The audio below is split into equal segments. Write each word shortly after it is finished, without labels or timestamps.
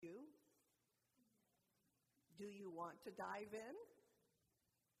Do you want to dive in?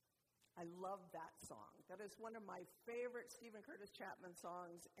 I love that song. That is one of my favorite Stephen Curtis Chapman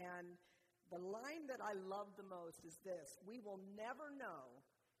songs, and the line that I love the most is this: we will never know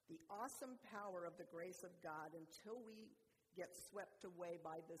the awesome power of the grace of God until we get swept away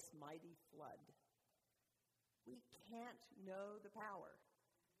by this mighty flood. We can't know the power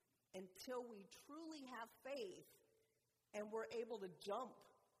until we truly have faith and we're able to jump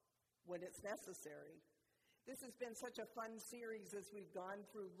when it's necessary. This has been such a fun series as we've gone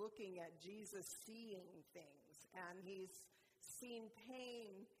through looking at Jesus seeing things. And he's seen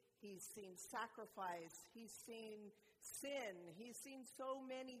pain, he's seen sacrifice, he's seen sin, he's seen so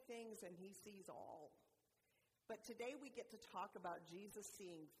many things, and he sees all. But today we get to talk about Jesus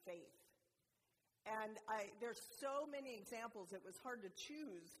seeing faith. And there's so many examples, it was hard to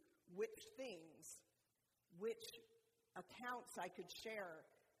choose which things, which accounts I could share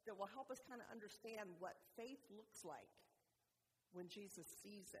that will help us kind of understand what faith looks like when Jesus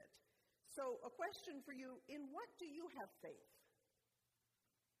sees it. So a question for you: in what do you have faith?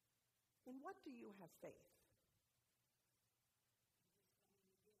 In what do you have faith?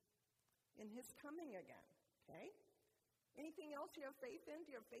 In his coming again, okay? Anything else you have faith in? Do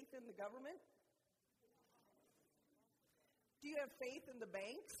you have faith in the government? Do you have faith in the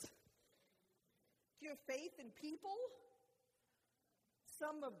banks? Do you have faith in people?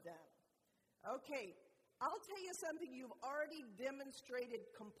 Some of them. Okay, I'll tell you something you've already demonstrated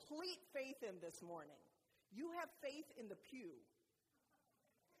complete faith in this morning. You have faith in the pew.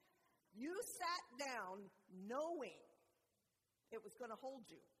 You sat down knowing it was going to hold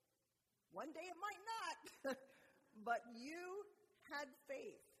you. One day it might not, but you had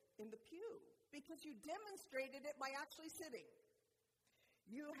faith in the pew because you demonstrated it by actually sitting.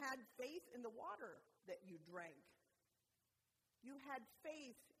 You had faith in the water that you drank. You had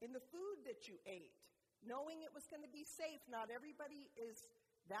faith in the food that you ate, knowing it was going to be safe. Not everybody is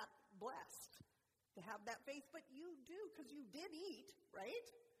that blessed to have that faith, but you do, because you did eat, right?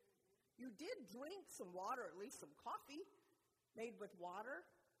 You did drink some water, at least some coffee made with water.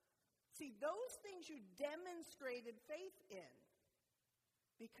 See, those things you demonstrated faith in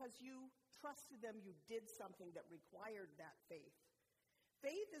because you trusted them, you did something that required that faith.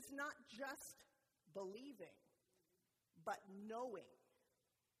 Faith is not just believing, but knowing.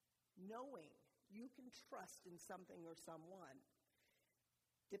 Knowing you can trust in something or someone.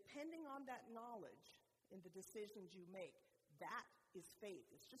 Depending on that knowledge in the decisions you make, that is faith.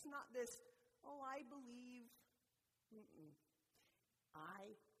 It's just not this, oh, I believe.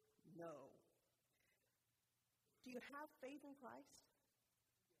 I know. Do you have faith in Christ?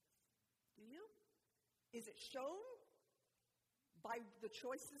 Do you? Is it shown by the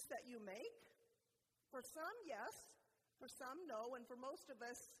choices that you make? For some, yes. For some, no. And for most of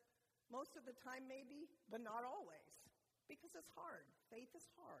us, most of the time maybe, but not always. Because it's hard. Faith is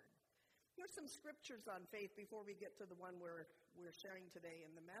hard. Here's some scriptures on faith before we get to the one we're sharing today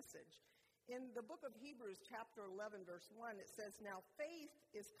in the message. In the book of Hebrews, chapter 11, verse 1, it says, "Now faith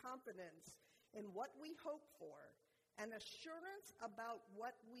is confidence in what we hope for, and assurance about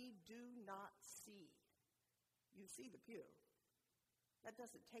what we do not see." You see the pew. That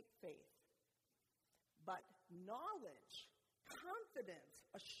doesn't take faith. But knowledge, confidence,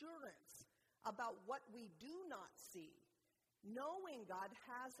 assurance about what we do not see, knowing God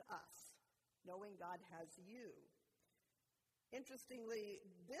has us, knowing God has you. Interestingly,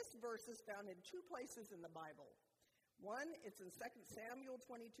 this verse is found in two places in the Bible. One, it's in 2 Samuel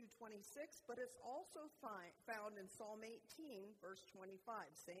 22:26, but it's also found in Psalm 18, verse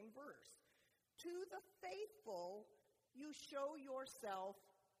 25, same verse. To the faithful, you show yourself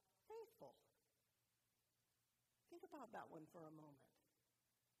faithful. Think about that one for a moment.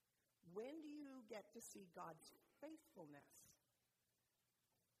 When do you get to see God's faithfulness?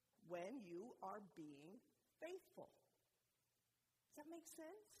 When you are being faithful. Does that make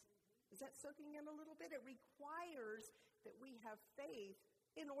sense? Is that soaking in a little bit? It requires that we have faith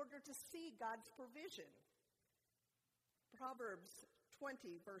in order to see God's provision. Proverbs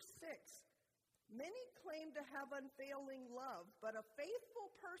 20, verse 6. Many claim to have unfailing love, but a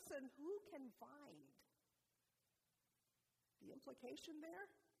faithful person who can find? The implication there?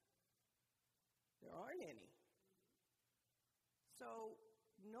 There aren't any. So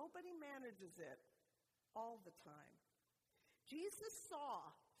nobody manages it all the time. Jesus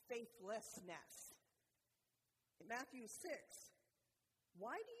saw faithlessness. In Matthew 6,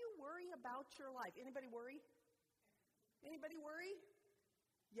 why do you worry about your life? Anybody worry? Anybody worry?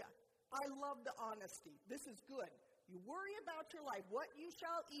 Yeah. I love the honesty. This is good. You worry about your life, what you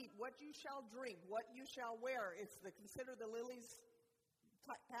shall eat, what you shall drink, what you shall wear. It's the consider the lilies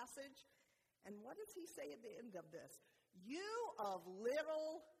passage. And what does he say at the end of this? You of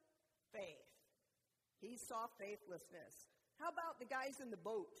little faith. He saw faithlessness. How about the guys in the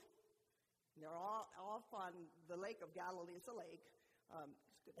boat? They're all off on the Lake of Galilee. It's a lake.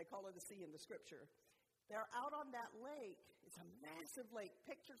 They call it a sea in the scripture. They're out on that lake. It's a massive lake.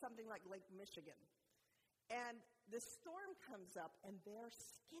 Picture something like Lake Michigan. And the storm comes up, and they're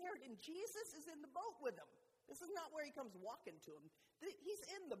scared. And Jesus is in the boat with them. This is not where he comes walking to them. He's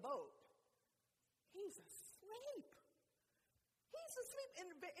in the boat. He's asleep. He's asleep. And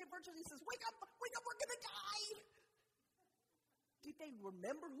virtually he says, wake up, we're going to die. Did they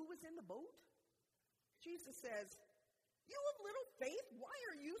remember who was in the boat? Jesus says, you of little faith, why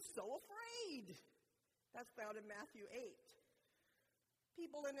are you so afraid? That's found in Matthew 8.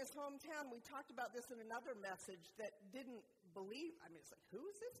 People in his hometown, we talked about this in another message, that didn't believe. I mean, it's like, who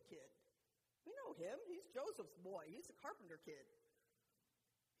is this kid? We know him. He's Joseph's boy. He's a carpenter kid.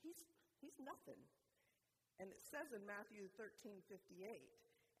 He's nothing. And it says in Matthew 13:58,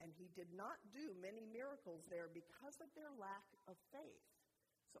 and he did not do many miracles there because of their lack of faith.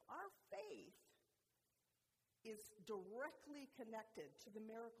 So our faith is directly connected to the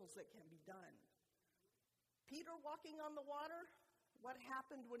miracles that can be done. Peter walking on the water, what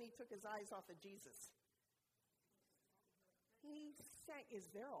happened when he took his eyes off of Jesus? He sank. Is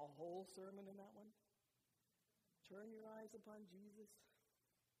there a whole sermon in that one? Turn your eyes upon Jesus.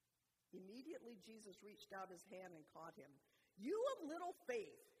 Immediately Jesus reached out his hand and caught him. You of little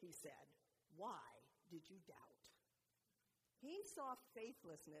faith, he said, why did you doubt? He saw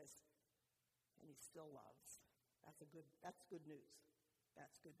faithlessness, and he still loves. That's good news.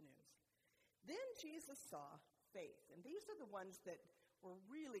 That's good news. Then Jesus saw faith, and these are the ones that were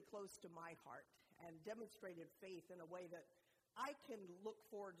really close to my heart and demonstrated faith in a way that I can look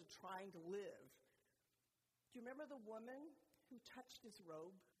forward to trying to live. Do you remember the woman who touched his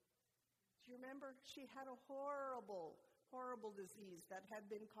robe? Do you remember? She had a horrible disease that had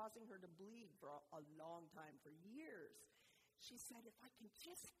been causing her to bleed for a long time, for years. She said, if I can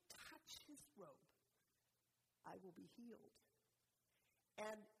just touch his robe, I will be healed.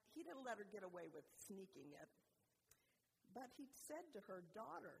 And he didn't let her get away with sneaking it. But he said to her,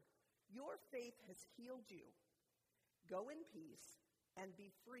 daughter, your faith has healed you. Go in peace and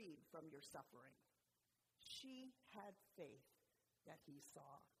be freed from your suffering. She had faith that he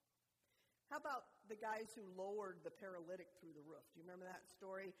saw. How about the guys who lowered the paralytic through the roof? Do you remember that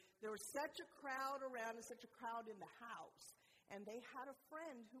story? There was such a crowd around and such a crowd in the house. And they had a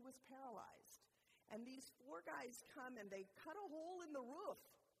friend who was paralyzed. And these four guys come and they cut a hole in the roof.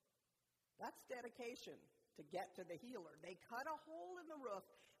 That's dedication to get to the healer. They cut a hole in the roof.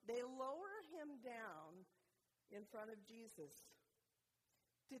 They lower him down in front of Jesus.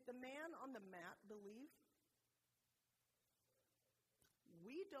 Did the man on the mat believe?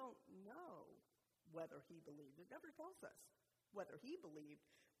 We don't know whether he believed. It never tells us whether he believed.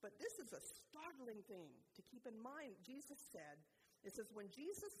 But this is a startling thing to keep in mind. Jesus said, it says, when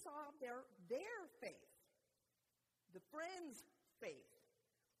Jesus saw their faith, the friend's faith,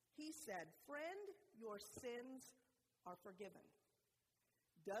 he said, friend, your sins are forgiven.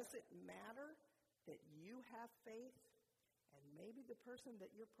 Does it matter that you have faith and maybe the person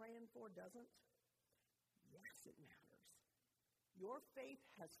that you're praying for doesn't? Yes, it matters. Your faith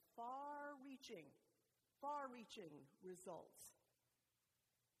has far-reaching results.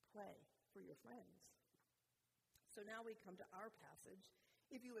 Pray for your friends. So now we come to our passage.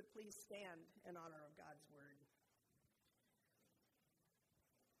 If you would please stand in honor of God's word.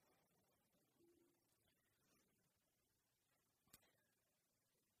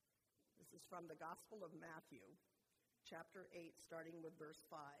 This is from the Gospel of Matthew, chapter 8, starting with verse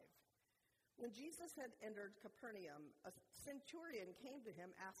 5. When Jesus had entered Capernaum, a centurion came to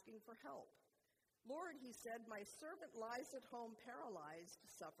him asking for help. Lord, he said, my servant lies at home paralyzed,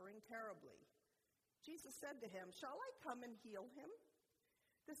 suffering terribly. Jesus said to him, shall I come and heal him?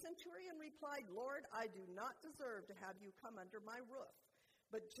 The centurion replied, Lord, I do not deserve to have you come under my roof,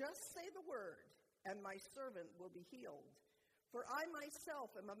 but just say the word, and my servant will be healed. For I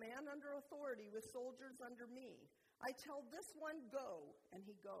myself am a man under authority with soldiers under me. I tell this one, go, and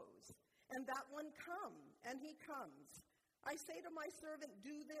he goes, and that one, come, and he comes. I say to my servant,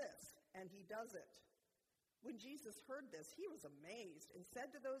 do this, and he does it. When Jesus heard this, he was amazed and said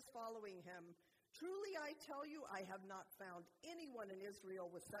to those following him, truly I tell you, I have not found anyone in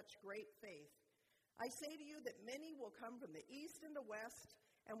Israel with such great faith. I say to you that many will come from the east and the west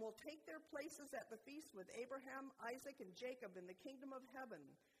and will take their places at the feast with Abraham, Isaac, and Jacob in the kingdom of heaven.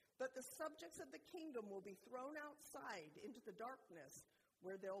 But the subjects of the kingdom will be thrown outside into the darkness,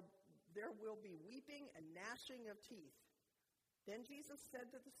 where there will be weeping and gnashing of teeth. Then Jesus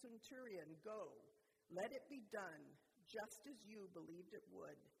said to the centurion, "Go, let it be done, just as you believed it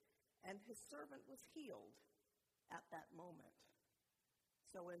would." And his servant was healed at that moment.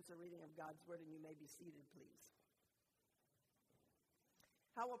 So ends the reading of God's word, and you may be seated, please.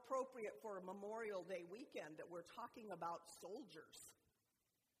 How appropriate for a Memorial Day weekend that we're talking about soldiers.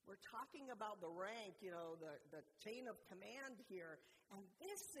 We're talking about the rank, the chain of command here. And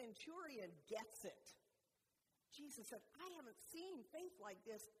this centurion gets it. Jesus said, "I haven't seen faith like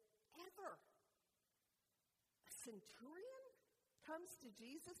this ever." A centurion comes to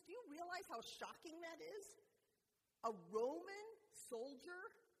Jesus. Do you realize how shocking that is? A Roman soldier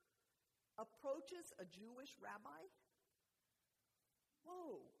approaches a Jewish rabbi.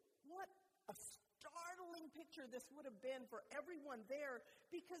 Whoa, what a startling picture this would have been for everyone there,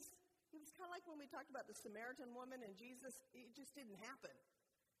 because it was kind of like when we talked about the Samaritan woman and Jesus. It just didn't happen.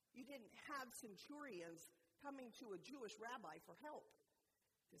 You didn't have centurions coming to a Jewish rabbi for help.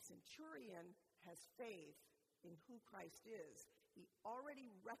 The centurion has faith in who Christ is. He already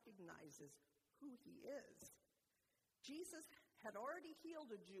recognizes who he is. Jesus had already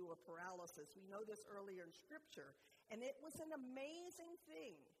healed a Jew of paralysis. We know this earlier in Scripture. And it was an amazing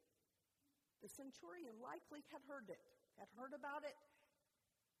thing. The centurion likely had heard about it.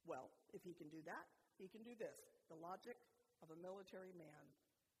 Well, if he can do that, he can do this. The logic of a military man.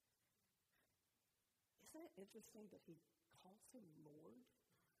 Isn't it interesting that he calls him Lord?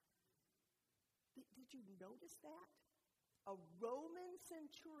 Did you notice that? A Roman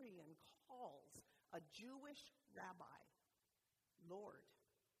centurion calls a Jewish rabbi Lord.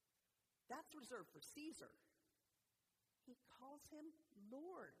 That's reserved for Caesar. He calls him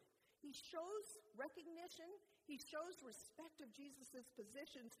Lord. He shows recognition. He shows respect of Jesus'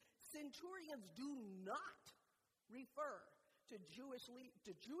 positions. Centurions do not refer to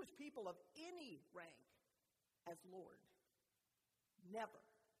Jewish people of any rank as Lord. Never.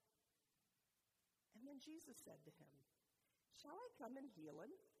 And then Jesus said to him, "Shall I come and heal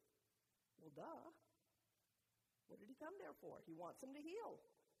him?" Well, duh. What did he come there for? He wants him to heal.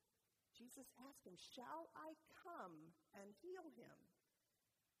 Jesus asked him, "Shall I come and heal him?"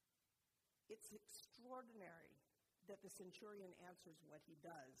 It's extraordinary that the centurion answers what he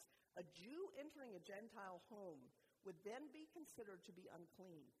does. A Jew entering a Gentile home would then be considered to be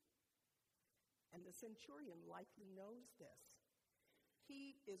unclean. And the centurion likely knows this.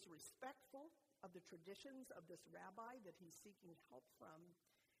 He is respectful of the traditions of this rabbi that he's seeking help from.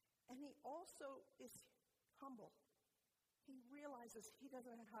 And he also is humble. He realizes he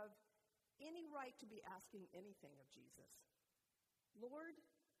doesn't have any right to be asking anything of Jesus. "Lord,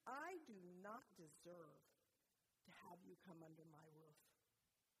 I do not deserve to have you come under my roof."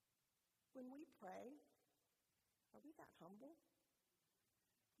 When we pray, are we that humble?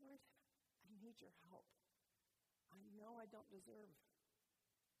 "Lord, I need your help. I know I don't deserve."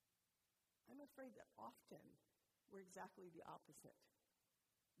 I'm afraid that often we're exactly the opposite.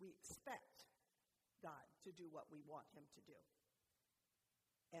 We expect God to do what we want him to do.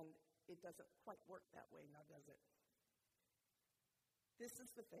 And it doesn't quite work that way now, does it? This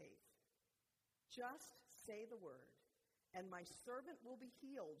is the faith. Just say the word, and my servant will be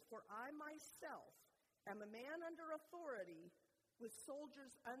healed, for I myself am a man under authority with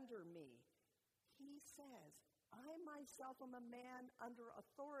soldiers under me. He says, I myself am a man under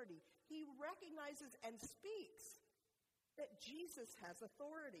authority. He recognizes and speaks that Jesus has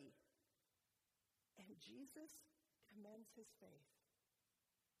authority. And Jesus commends his faith.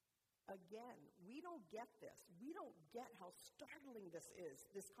 Again, we don't get this. We don't get how startling this is,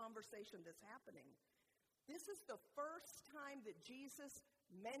 this conversation that's happening. This is the first time that Jesus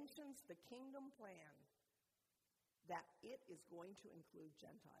mentions the kingdom plan, that it is going to include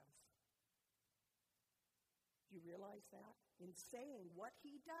Gentiles. Do you realize that? In saying what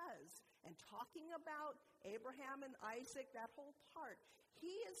he does and talking about Abraham and Isaac, that whole part,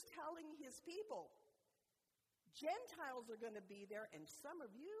 he is telling his people, Gentiles are going to be there, and some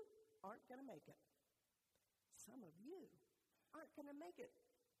of you aren't going to make it. Some of you aren't going to make it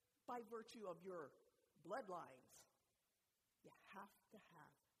by virtue of your bloodlines. You have to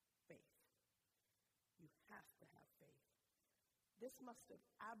have faith. You have to have faith. This must have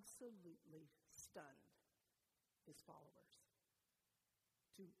absolutely stunned his followers.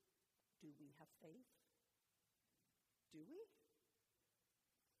 Do we have faith? Do we?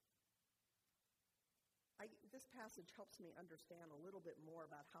 This passage helps me understand a little bit more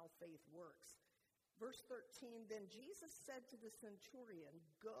about how faith works. Verse 13, then Jesus said to the centurion,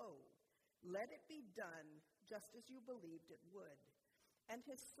 go, let it be done just as you believed it would. And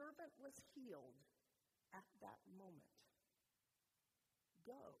his servant was healed at that moment.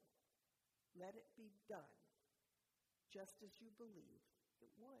 Go, let it be done just as you believe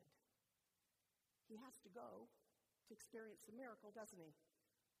it would. He has to go to experience the miracle, doesn't he?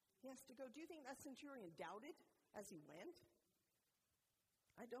 He has to go. Do you think that centurion doubted as he went?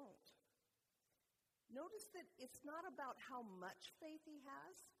 I don't. Notice that it's not about how much faith he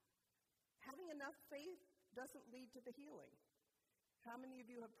has. Having enough faith doesn't lead to the healing. How many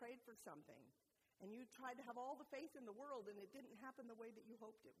of you have prayed for something and you tried to have all the faith in the world and it didn't happen the way that you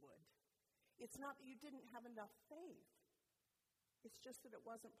hoped it would? It's not that you didn't have enough faith. It's just that it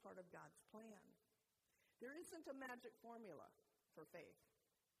wasn't part of God's plan. There isn't a magic formula for faith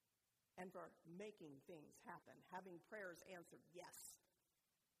and for making things happen, having prayers answered, yes.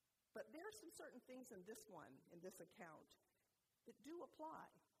 But there are some certain things in this account, that do apply.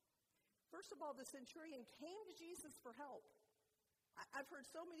 First of all, the centurion came to Jesus for help. I've heard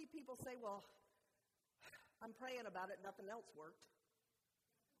so many people say, well, I'm praying about it, nothing else worked.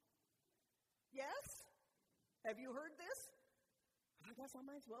 Yes? Have you heard this? I guess I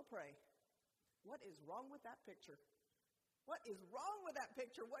might as well pray. What is wrong with that picture? What is wrong with that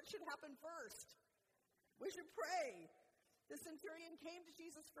picture? What should happen first? We should pray. The centurion came to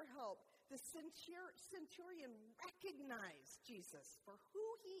Jesus for help. The centurion recognized Jesus for who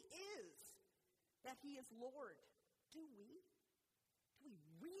he is, that he is Lord. Do we? Do we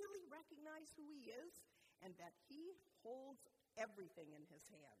really recognize who he is and that he holds everything in his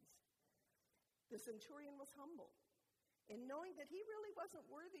hands? The centurion was humble in knowing that he really wasn't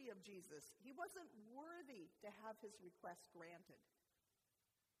worthy of Jesus. He wasn't worthy to have his request granted.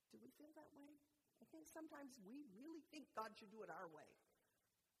 Do we feel that way? I think sometimes we really think God should do it our way.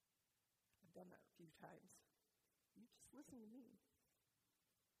 I've done that a few times. You just listen to me.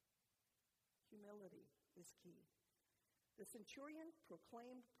 Humility is key. The centurion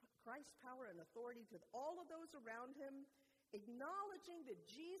proclaimed Christ's power and authority to all of those around him, acknowledging that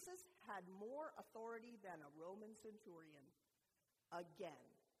Jesus had more authority than a Roman centurion. Again,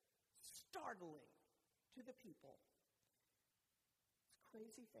 startling to the people. It's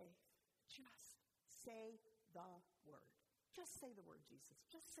crazy faith. Just say the word. Just say the word, Jesus.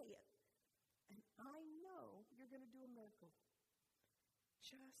 Just say it. And I know you're going to do a miracle.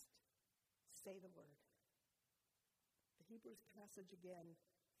 Just say the word. The Hebrews passage again.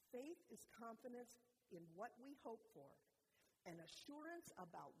 Faith is confidence in what we hope for, and assurance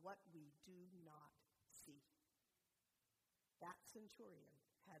about what we do not see. That centurion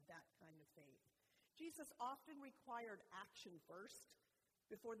had that kind of faith. Jesus often required action first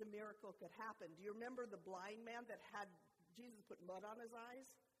before the miracle could happen. Do you remember the blind man that had Jesus put mud on his eyes?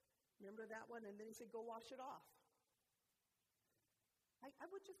 Remember that one? And then he said, go wash it off. I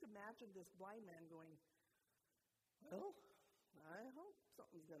would just imagine this blind man going, well, I hope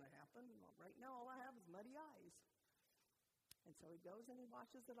something's going to happen. Well, right now all I have is muddy eyes. And so he goes and he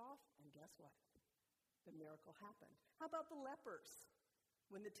washes it off, and guess what? The miracle happened. How about the lepers?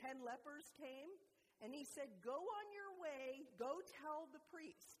 When the 10 lepers came, and he said, go on your way, go tell the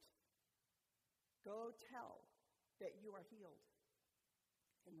priest. Go tell that you are healed.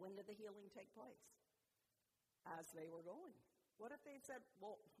 And when did the healing take place? As they were going. What if they said,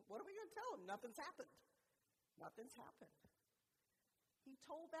 well, what are we going to tell them? Nothing's happened. Nothing's happened. He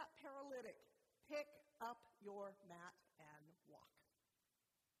told that paralytic, pick up your mat and walk.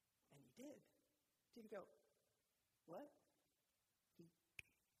 And he did. Didn't go, what? He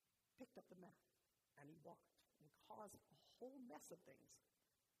picked up the mat and he walked and caused a whole mess of things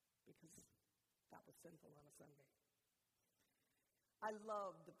because that was sinful on a Sunday. I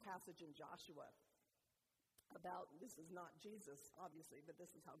love the passage in Joshua about, this is not Jesus, obviously, but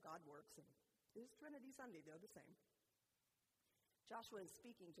this is how God works. And it is Trinity Sunday, they're the same. Joshua is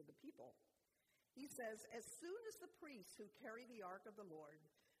speaking to the people. He says, as soon as the priests who carry the ark of the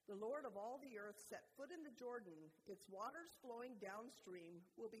Lord of all the earth, set foot in the Jordan, its waters flowing downstream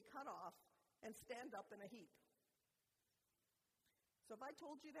will be cut off and stand up in a heap. So if I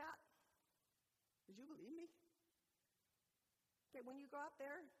told you that, would you believe me? Okay, when you go out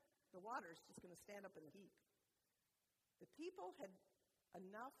there, the water's just going to stand up in a heap. The people had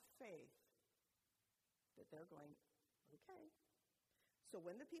enough faith that they're going, okay. So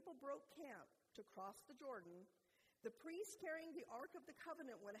when the people broke camp to cross the Jordan, the priests carrying the Ark of the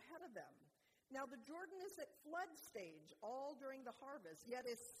Covenant went ahead of them. Now the Jordan is at flood stage all during the harvest, yet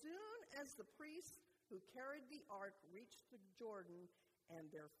as soon as the priests who carried the Ark reached the Jordan and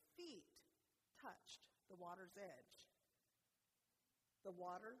their feet touched the water's edge, the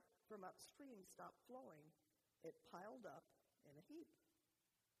water from upstream stopped flowing. It piled up in a heap.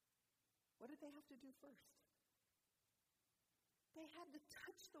 What did they have to do first? They had to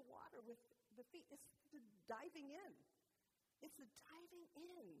touch the water with the feet. It's the diving in. It's the diving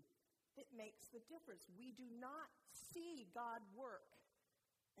in that makes the difference. We do not see God work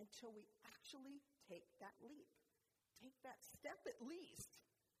until we actually take that leap, take that step at least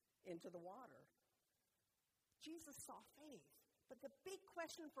into the water. Jesus saw faith. But the big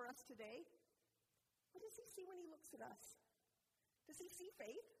question for us today, what does he see when he looks at us? Does he see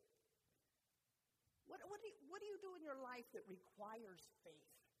faith? What do you do in your life that requires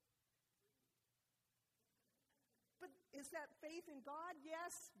faith? But is that faith in God?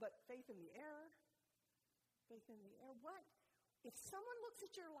 Yes, but faith in the air? Faith in the air. What? If someone looks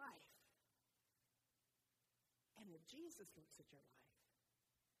at your life, and if Jesus looks at your life,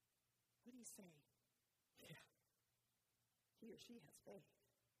 what do you say? Yeah, he or she has faith.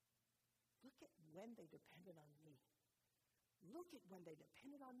 Look at when they depended on me. Look at when they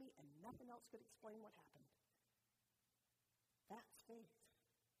depended on me and nothing else could explain what happened. That's faith.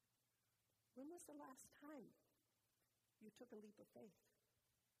 When was the last time you took a leap of faith?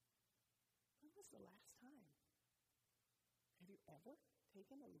 When was the last time? Have you ever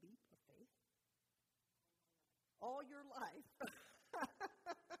taken a leap of faith? All your life.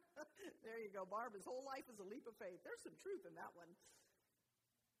 There you go, Barb. His whole life is a leap of faith. There's some truth in that one.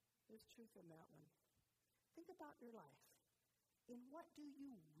 There's truth in that one. Think about your life. In what do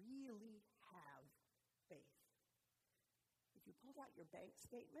you really have faith? If you pulled out your bank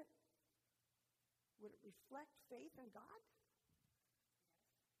statement, would it reflect faith in God?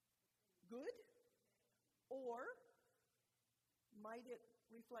 Good? Or might it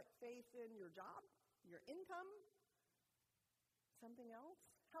reflect faith in your job, your income, something else?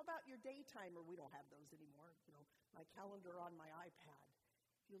 How about your day timer? We don't have those anymore. You know, my calendar on my iPad.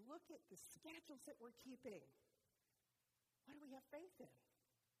 If you look at the schedules that we're keeping, what do we have faith in?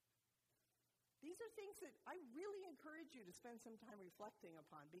 These are things that I really encourage you to spend some time reflecting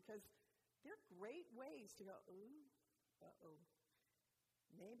upon because they're great ways to go,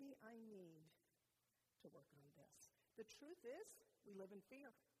 maybe I need to work on this. The truth is, we live in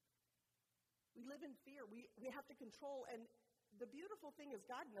fear. We live in fear. We have to control. And the beautiful thing is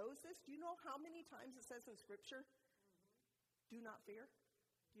God knows this. Do you know how many times it says in Scripture, do not fear?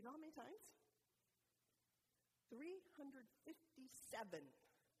 Do you know how many times? 357.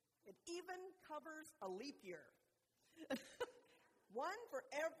 It even covers a leap year. One for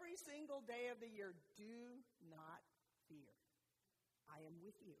every single day of the year. Do not fear. I am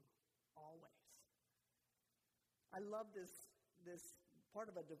with you always. I love this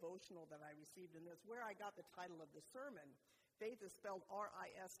part of a devotional that I received in this, where I got the title of the sermon. Faith is spelled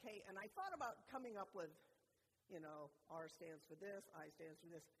R.I.S.K. And I thought about coming up with, R stands for this, I stands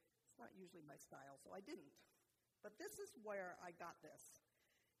for this. It's not usually my style, so I didn't. But this is where I got this.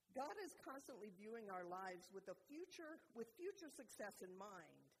 God is constantly viewing our lives with future success in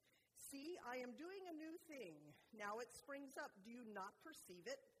mind. See, I am doing a new thing. Now it springs up. Do you not perceive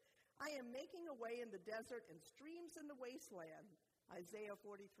it? I am making a way in the desert and streams in the wasteland. Isaiah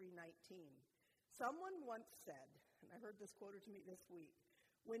 43:19. Someone once said, and I heard this quoted to me this week,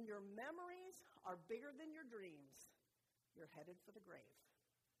 when your memories are bigger than your dreams, you're headed for the grave.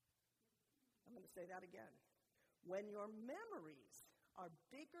 I'm going to say that again. When your memories are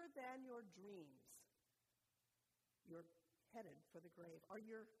bigger than your dreams, you're headed for the grave. Are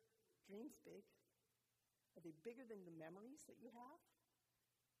your dreams big? Are they bigger than the memories that you have?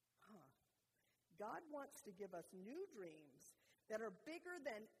 God wants to give us new dreams that are bigger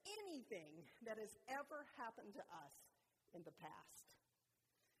than anything that has ever happened to us in the past.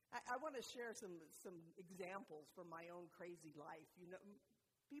 I want to share some examples from my own crazy life.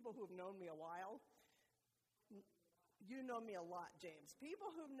 People who have known me a while, you know me a lot, James.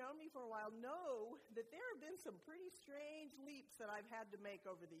 People who've known me for a while know that there have been some pretty strange leaps that I've had to make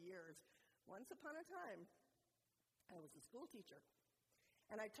over the years. Once upon a time, I was a school teacher,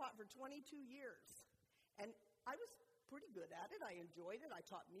 and I taught for 22 years. And I was pretty good at it. I enjoyed it. I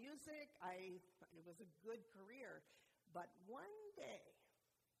taught music. It was a good career. But one day,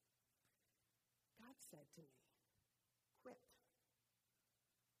 God said to me, quit.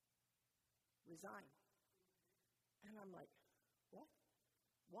 Resign. And I'm like, what?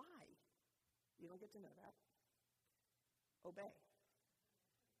 Why? You don't get to know that. Obey.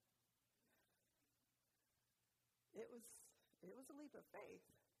 It was a leap of faith.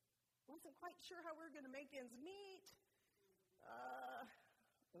 Wasn't quite sure how we were going to make ends meet.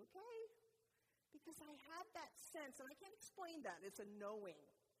 Okay. Because I had that sense, and I can't explain that. It's a knowing.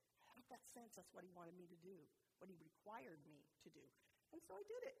 I had that sense that's what he wanted me to do, what he required me to do. And so I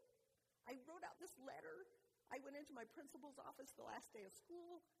did it. I wrote out this letter. I went into my principal's office the last day of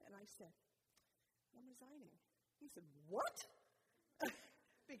school, and I said, I'm resigning. He said, what?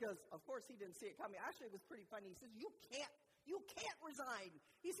 Because, of course, he didn't see it coming. Actually, it was pretty funny. He says, you you can't resign.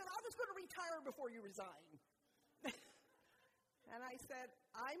 He said, I was going to retire before you resign. And I said,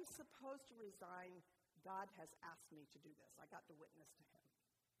 I'm supposed to resign. God has asked me to do this. I got to witness to him.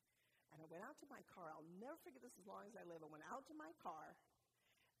 And I went out to my car. I'll never forget this as long as I live. I went out to my car,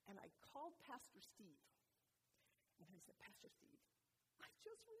 and I called Pastor Steve. And I said, Pastor Steve, I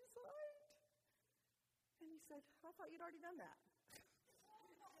just resigned. And he said, I thought you'd already done that.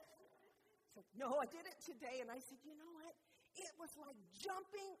 He said, no, I did it today. And I said, you know what? It was like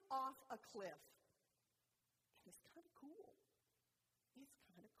jumping off a cliff. And it's kind of cool. It's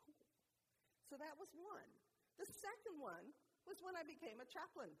kind of cool. So that was one. The second one was when I became a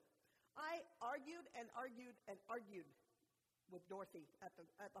chaplain. I argued and argued and argued with Dorothy at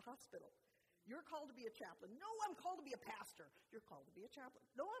the hospital. You're called to be a chaplain. No, I'm called to be a pastor. You're called to be a chaplain.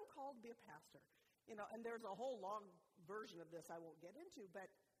 No, I'm called to be a pastor. You know, and there's a whole long version of this I won't get into, but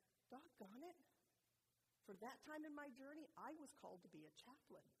doggone it, for that time in my journey, I was called to be a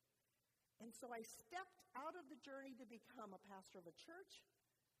chaplain. And so I stepped out of the journey to become a pastor of a church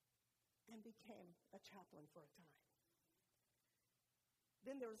and became a chaplain for a time.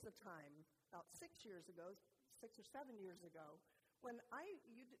 Then there was a time, about 6 years ago, 6 or 7 years ago, when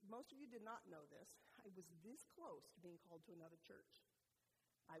most of you did not know this, I was this close to being called to another church.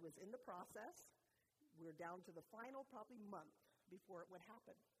 I was in the process. We were down to the final probably month before it would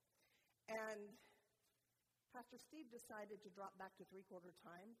happen. And Pastor Steve decided to drop back to three-quarter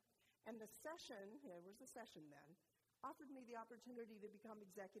time. And the session, there was a session then, offered me the opportunity to become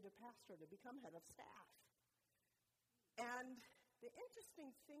executive pastor, to become head of staff. And the interesting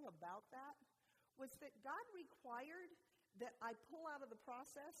thing about that was that God required that I pull out of the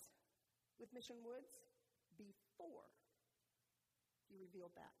process with Mission Woods before he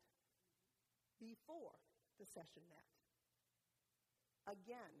revealed that. Before the session met.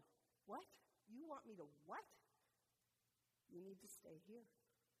 Again, what? You want me to what? You need to stay here.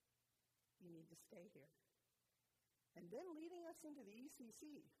 You need to stay here. And then leading us into the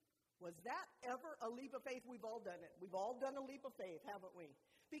ECC. Was that ever a leap of faith? We've all done it. We've all done a leap of faith, haven't we?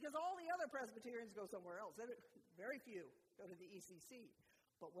 Because all the other Presbyterians go somewhere else. Very few go to the ECC.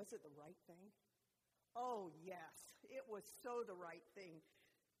 But was it the right thing? Oh, yes. It was so the right thing.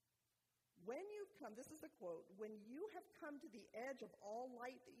 When you've come, this is a quote, when you have come to the edge of all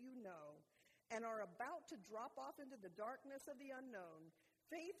light that you know and are about to drop off into the darkness of the unknown,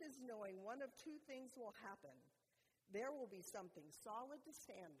 faith is knowing one of two things will happen. There will be something solid to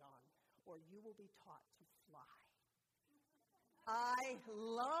stand on, or you will be taught to fly. I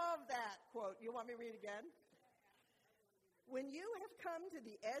love that quote. You want me to read it again? When you have come to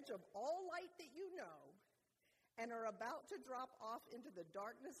the edge of all light that you know and are about to drop off into the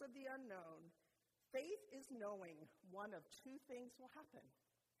darkness of the unknown, faith is knowing one of two things will happen.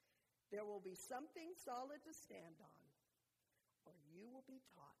 There will be something solid to stand on, or you will be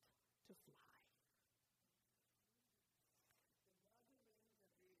taught to fly.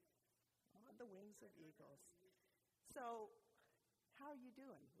 On the wings of eagles. So, how are you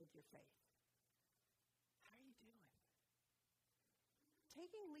doing with your faith? How are you doing?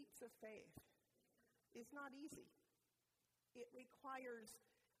 Taking leaps of faith is not easy. It requires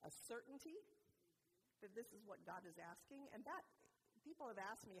a certainty that this is what God is asking. And that, people have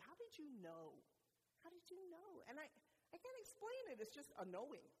asked me, how did you know? How did you know? And I can't explain it. It's just a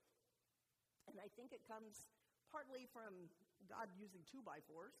knowing. And I think it comes partly from God using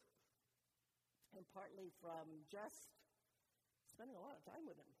 2x4s and partly from just spending a lot of time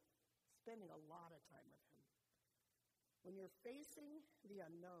with him. Spending a lot of time with him. When you're facing the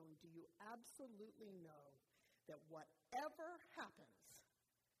unknown, do you absolutely know that whatever happens,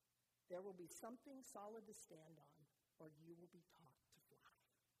 there will be something solid to stand on, or you will be taught to fly?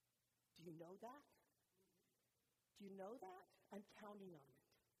 Do you know that? Do you know that? I'm counting on it.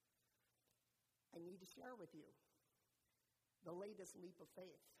 I need to share with you the latest leap of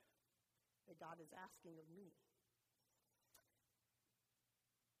faith that God is asking of me.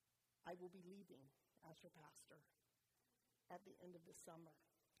 I will be leaving as your pastor at the end of the summer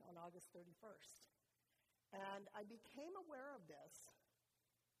on August 31st. And I became aware of this,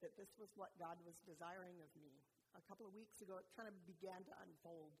 that this was what God was desiring of me. A couple of weeks ago, it kind of began to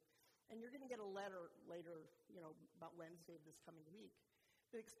unfold. And you're going to get a letter later, about Wednesday of this coming week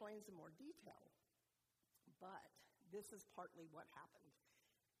that explains in more detail. But this is partly what happened.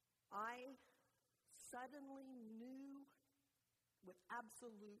 I suddenly knew with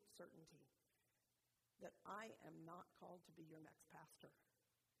absolute certainty that I am not called to be your next pastor.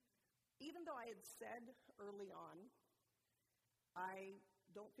 Even though I had said early on, I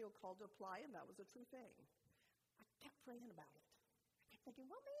don't feel called to apply, and that was a true thing. I kept praying about it. I kept thinking,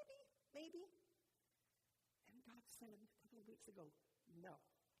 well, maybe. And God said, couple of weeks ago. No,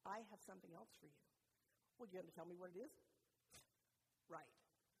 I have something else for you. Well, you're going to tell me what it is? Right.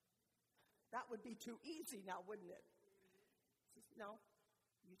 That would be too easy now, wouldn't it? He says, no,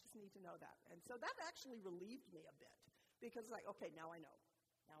 you just need to know that. And so that actually relieved me a bit because like, okay, now I know.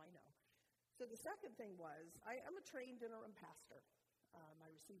 Now I know. So the second thing was, I'm a trained interim pastor. I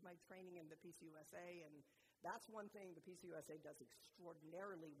received my training in the PCUSA, and that's one thing the PCUSA does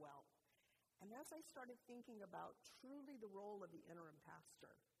extraordinarily well. And as I started thinking about truly the role of the interim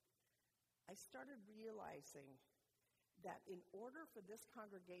pastor, I started realizing that in order for this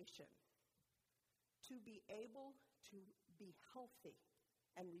congregation to be able to be healthy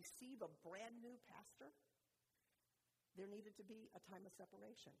and receive a brand new pastor, there needed to be a time of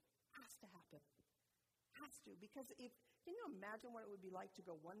separation. Has to happen. Has to. Because can you imagine what it would be like to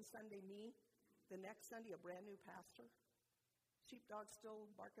go one Sunday me, the next Sunday a brand new pastor? Sheepdog still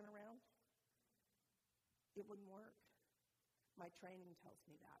barking around? It wouldn't work. My training tells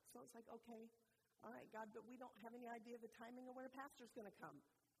me that. So it's like, okay, all right, God, but we don't have any idea of the timing of when a pastor's going to come.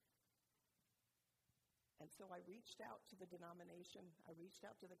 And so I reached out to the denomination. I reached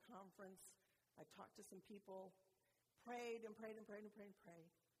out to the conference. I talked to some people, prayed and prayed and prayed and prayed and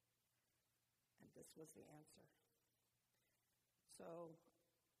prayed. And this was the answer. So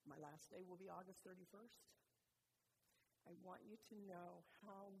my last day will be August 31st. I want you to know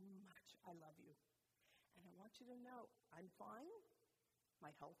how much I love you. And I want you to know I'm fine.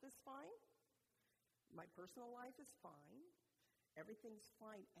 My health is fine. My personal life is fine. Everything's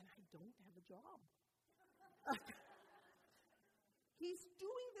fine. And I don't have a job. He's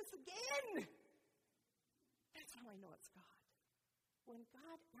doing this again. That's how I know it's God. When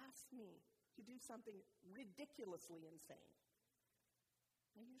God asks me to do something ridiculously insane,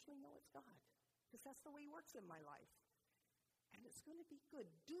 I usually know it's God, because that's the way He works in my life. And it's going to be good.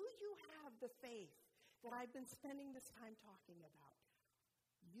 Do you have the faith that I've been spending this time talking about?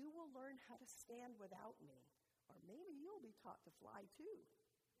 You will learn how to stand without me, or maybe you'll be taught to fly too.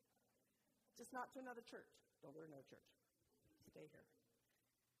 Just not to another church. Don't go to another church. Stay here.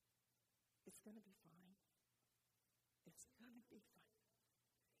 It's going to be fine. It's going to be fine.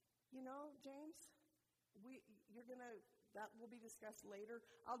 You know, James, that will be discussed later.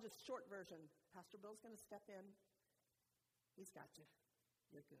 I'll just short version. Pastor Bill's going to step in. He's got you.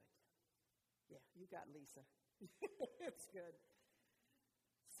 You're good. Yeah, you got Lisa. It's good.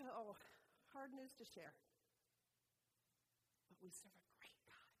 So, hard news to share. But we serve a great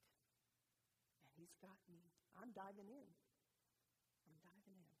God. And He's got me. I'm diving in. I'm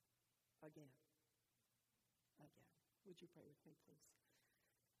diving in. Again. Would you pray with me, please?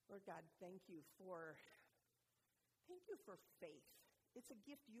 Lord God, thank you for faith. It's a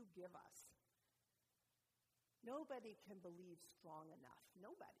gift you give us. Nobody can believe strong enough.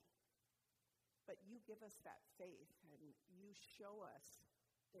 Nobody. But you give us that faith, and you show us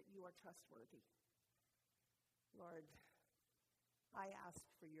that you are trustworthy. Lord, I ask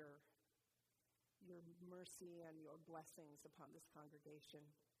for your mercy and your blessings upon this congregation,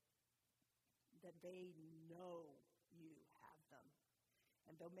 that they know you have them.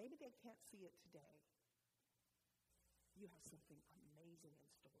 And though maybe they can't see it today, you have something amazing in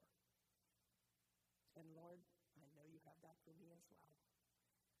store. And Lord, I know you have that for me as well.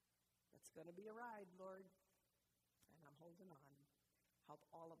 It's going to be a ride, Lord, and I'm holding on. Help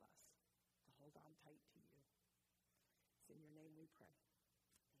all of us to hold on tight to you. It's in your name we pray.